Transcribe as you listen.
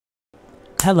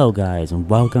Hello guys and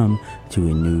welcome to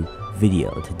a new video.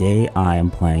 Today I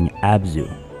am playing Abzu.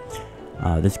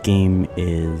 This game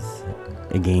is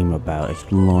a game about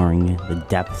exploring the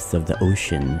depths of the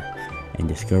ocean and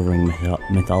discovering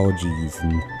mythologies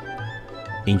and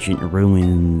ancient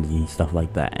ruins and stuff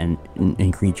like that,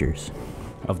 and creatures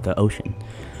of the ocean.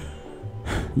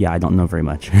 Yeah, I don't know very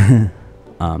much.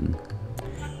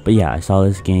 But yeah, I saw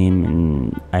this game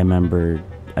and I remember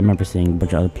seeing a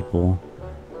bunch of other people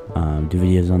do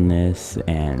videos on this,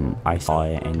 and I saw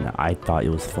it and I thought it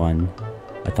was fun.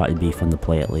 I thought it'd be fun to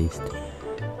play at least.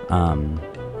 And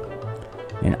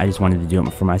I just wanted to do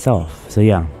it for myself. So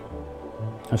yeah,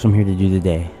 that's what I'm here to do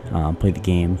today. Play the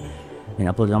game and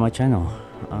upload it on my channel.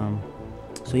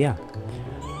 So yeah,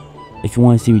 if you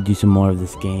want to see me do some more of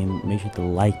this game, make sure to hit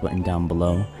the like button down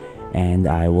below, and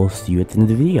I will see you at the end of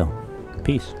the video.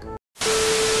 Peace.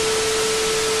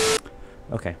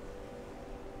 Okay,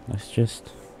 let's just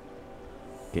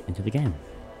get into the game.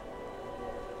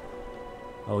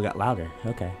 Oh, we got louder.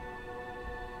 Okay.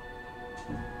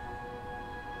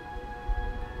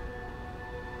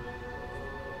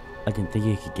 I didn't think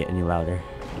you could get any louder.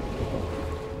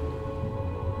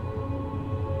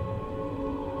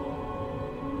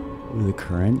 Ooh, the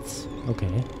currents.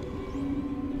 Okay.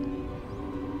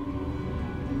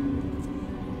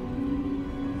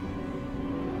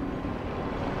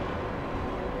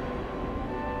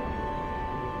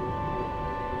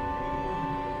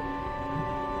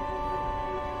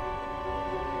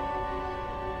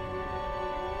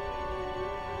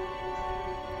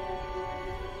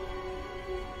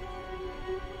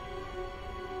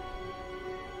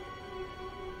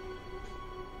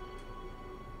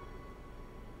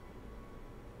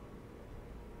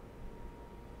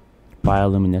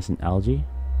 Bioluminescent algae?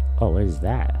 Oh, what is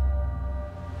that?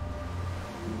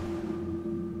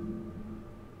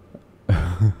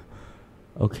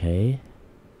 Okay.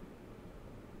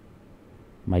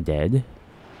 Am I dead?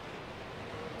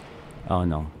 Oh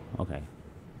no. Okay.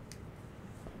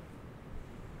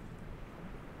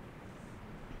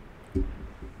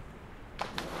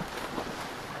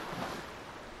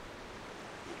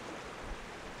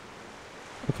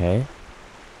 Okay.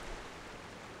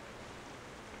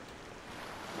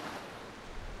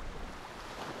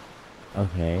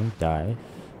 Okay, dive.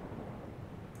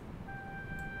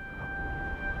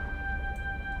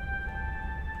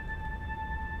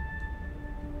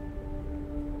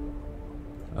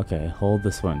 Okay, hold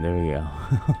the swim. There we go.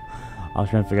 I was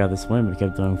trying to figure out the swim, but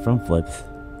kept doing front flips.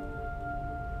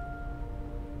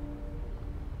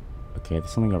 Okay,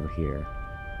 there's something over here.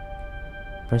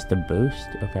 Press the boost?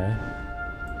 Okay.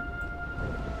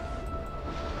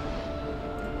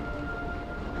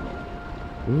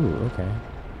 Ooh, okay.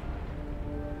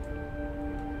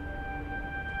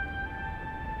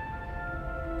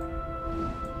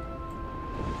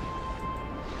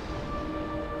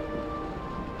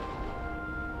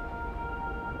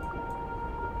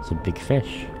 It's a big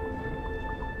fish.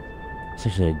 It's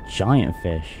actually a giant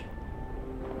fish.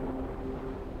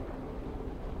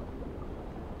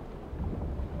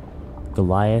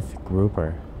 Goliath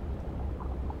grouper.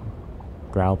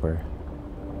 Grouper.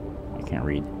 I can't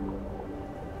read.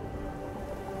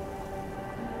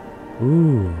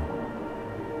 Ooh.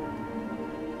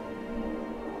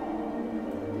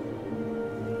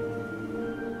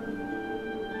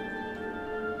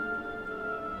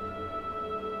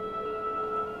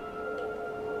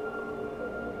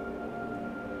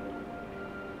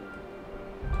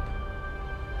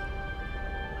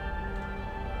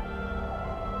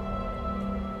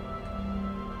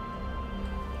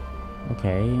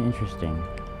 Okay, interesting.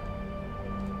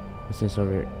 What's this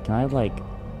over here? Can I like...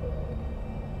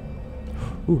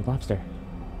 Ooh, lobster.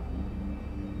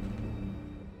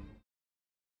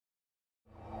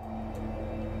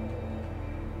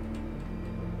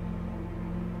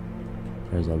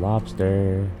 There's a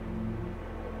lobster.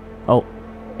 Oh,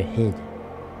 it hid.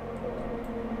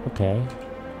 Okay.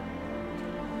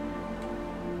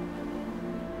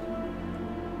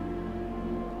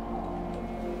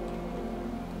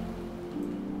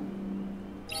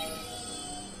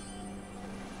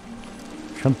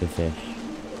 Trumpet fish.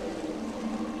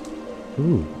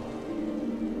 Ooh.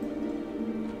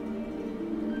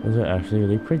 Those are actually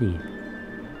really pretty.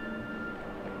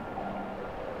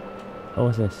 Oh,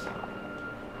 what's this?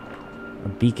 A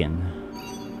beacon.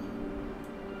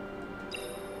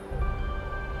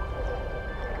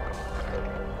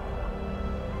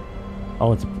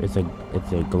 Oh, it's a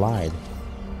glide.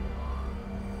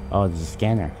 Oh, it's a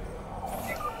scanner.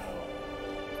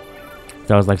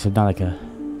 That was like something like a...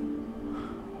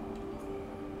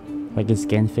 I can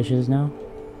scan fishes now?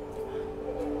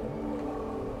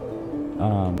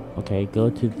 Okay, go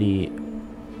to the...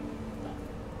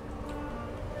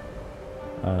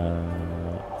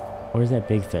 Where's that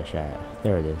big fish at?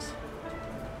 There it is.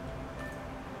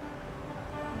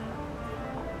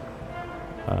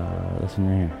 Listen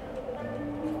right here.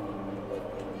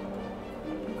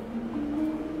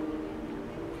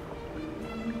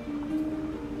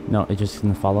 No, it's just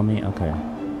gonna follow me? Okay.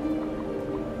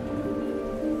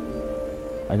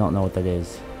 I don't know what that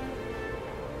is.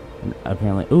 And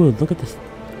apparently... Ooh, look at this.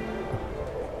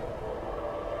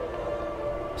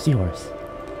 Seahorse.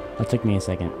 That took me a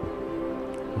second.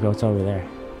 Okay, what's over there?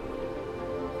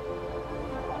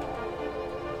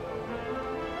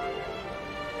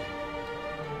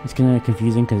 It's kind of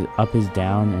confusing because up is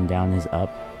down and down is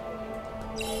up.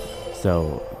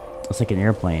 So, it's like an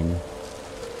airplane.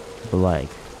 But like,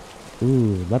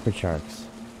 ooh, leopard sharks.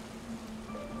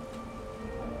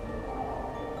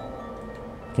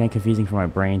 Kind of confusing for my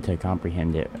brain to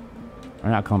comprehend it.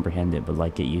 Or not comprehend it, but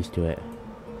like get used to it.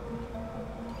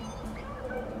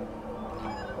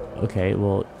 Okay,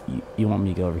 well, you want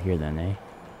me to go over here then, eh?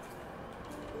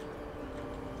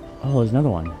 Oh, there's another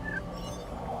one.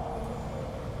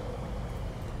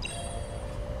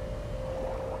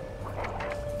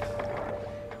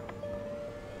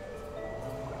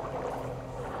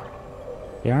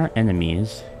 They aren't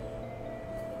enemies.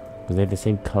 Because they have the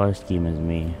same color scheme as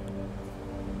me.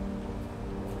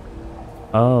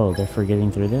 Oh, they're for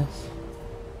getting through this?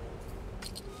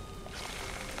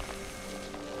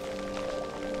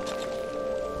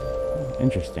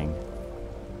 Interesting.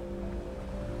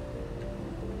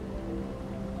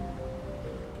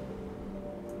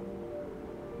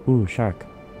 Ooh, shark.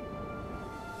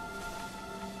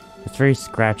 It's very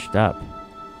scratched up.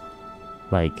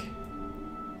 Like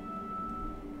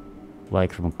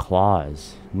from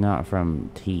claws, not from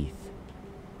teeth.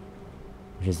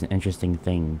 Which is an interesting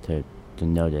thing to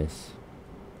notice.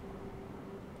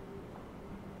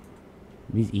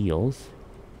 These eels.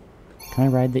 Can I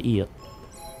ride the eel?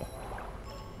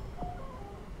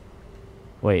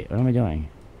 Wait, what am I doing?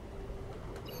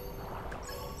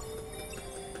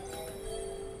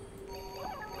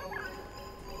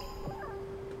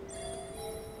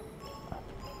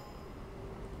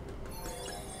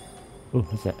 Ooh,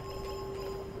 what's that?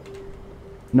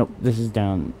 Nope, this is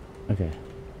down. Okay.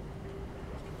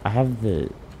 I have the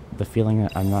feeling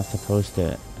that I'm not supposed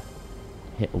to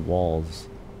hit walls.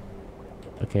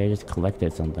 Okay, I just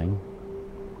collected something.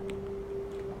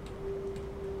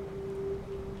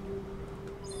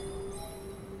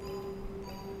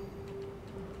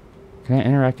 Can I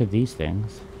interact with these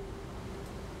things?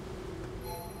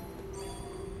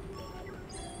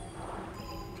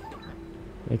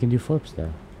 They can do flips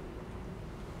though.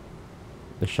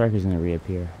 The shark is gonna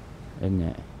reappear, isn't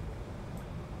it?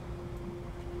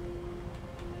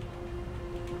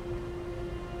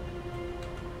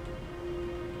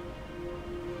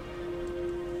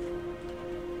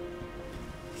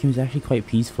 Seems actually quite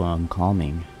peaceful and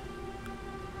calming.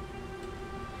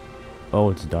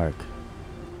 Oh, it's dark.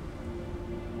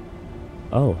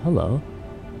 Oh, hello.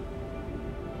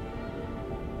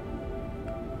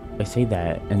 I say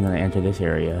that and then I enter this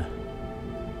area.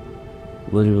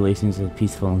 Literally seems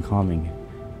peaceful and calming.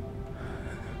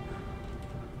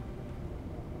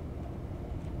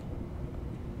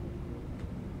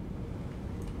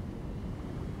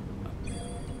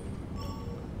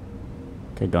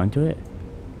 Can I go into it?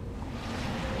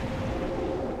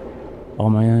 Oh,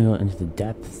 am I gonna go into the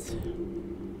depths?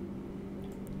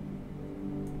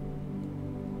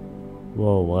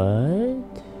 Whoa,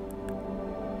 what?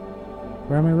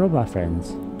 Where are my robot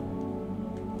friends?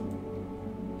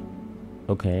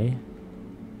 Okay.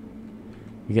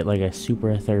 You get like a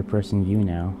super third person view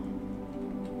now.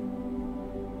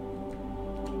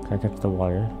 Can I touch the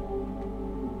water?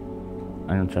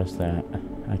 I don't trust that.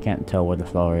 I can't tell where the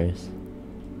flower is.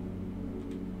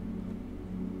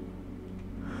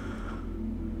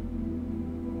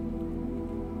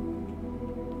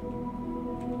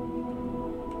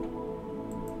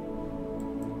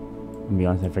 To be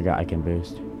honest, I forgot I can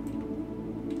boost.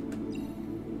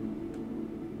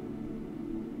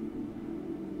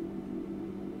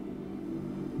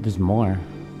 There's more.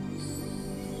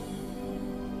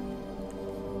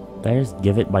 Did I just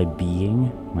give it by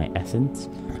being my essence?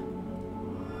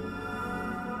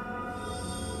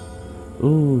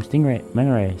 Ooh, stingray,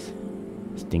 manta rays.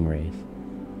 Stingrays.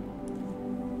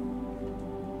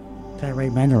 Can I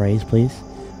ride manta rays, please?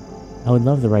 I would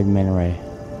love to ride manta ray.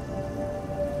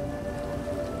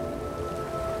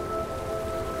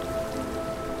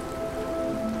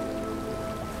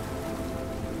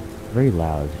 Very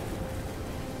loud.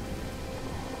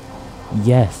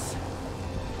 Yes.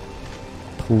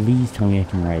 Please tell me I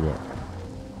can ride it.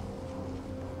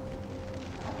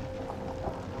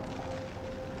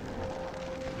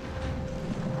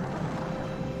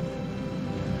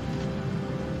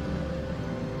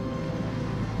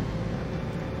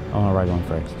 I want to ride one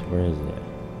first. Where is it?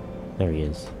 There he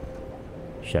is.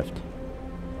 Shift.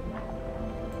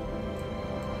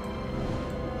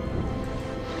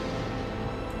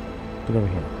 Get over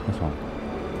here. This one.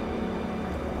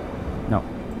 No.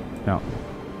 No.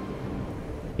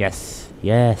 Yes.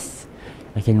 Yes.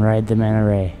 I can ride the manta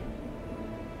ray.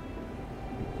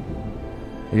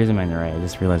 It is a manta ray. I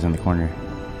just realized on the corner.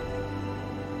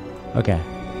 Okay.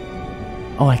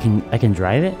 Oh, I can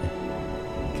drive it?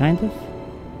 Kind of?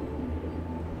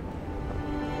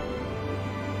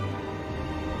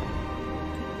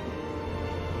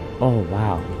 Oh,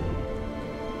 wow.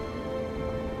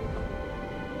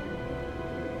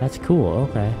 That's cool,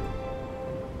 okay.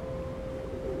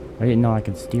 I didn't know I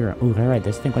could steer it. Ooh, can I ride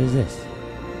this thing? What is this?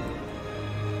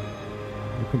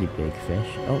 A pretty big fish.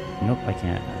 Oh, nope, I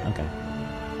can't. Okay.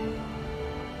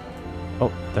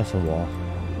 Oh, that's a wall.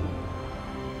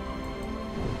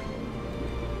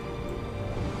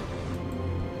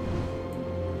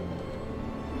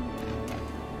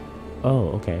 Oh,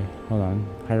 okay. Hold on.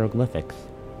 Hieroglyphics.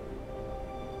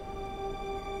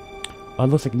 Oh, it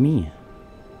looks like me.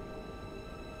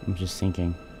 I'm just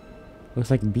thinking. Looks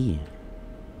like B.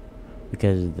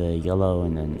 Because the yellow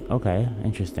and then... Okay,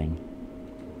 interesting.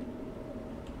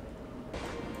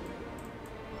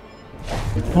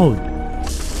 Oh!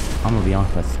 I'm gonna be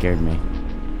honest, that scared me.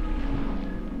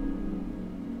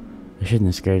 It shouldn't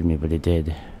have scared me, but it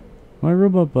did. My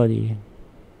robot buddy.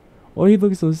 Oh, he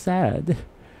looks so sad.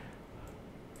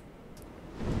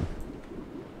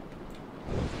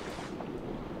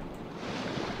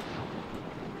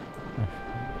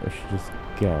 I should just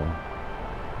go.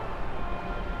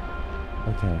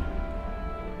 Okay.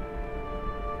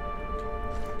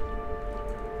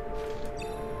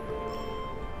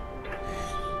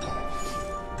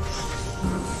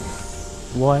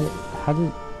 What? How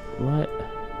did... What?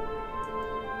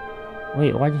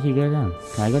 Wait, why did he go down?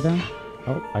 Can I go down?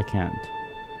 Oh, I can't.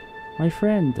 My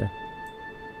friend!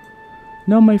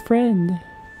 No, my friend!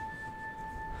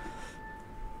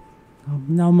 Oh,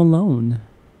 now I'm alone.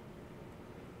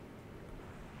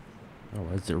 Oh,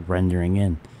 what's it rendering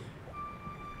in?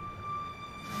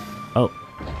 Oh.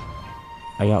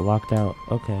 I got locked out.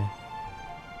 Okay.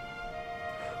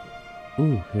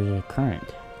 Ooh, there's a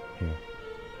current here.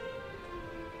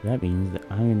 That means that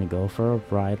I'm gonna go for a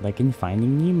ride like in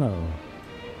Finding Nemo.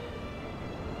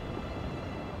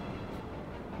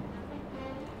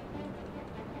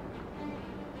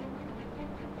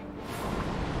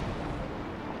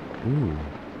 Ooh.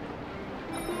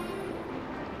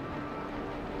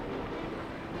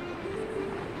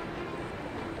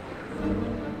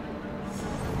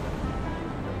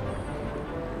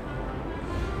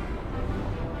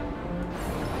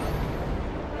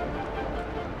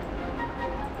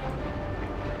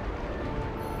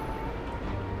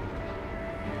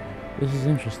 This is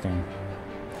interesting.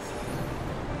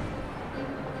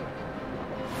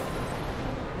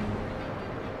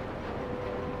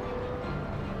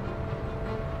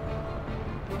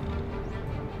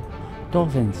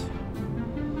 Dolphins.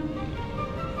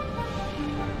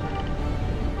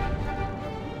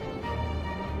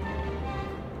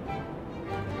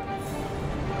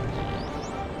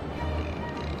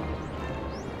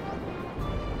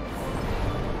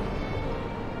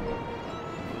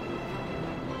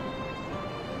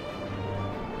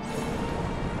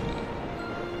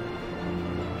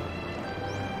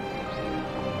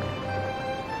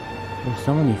 There's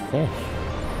so many fish.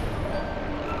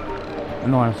 I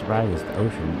know I'm surprised it's the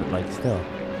ocean, but like still.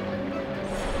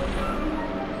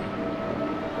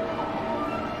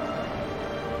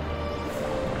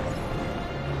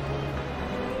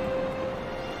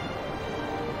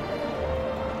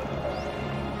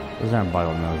 Those aren't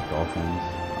bottlenose dolphins.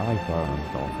 I like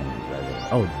bottlenose dolphins better.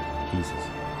 Oh, Jesus.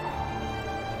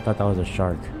 I thought that was a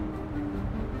shark.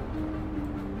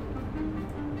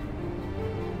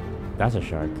 That's a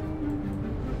shark.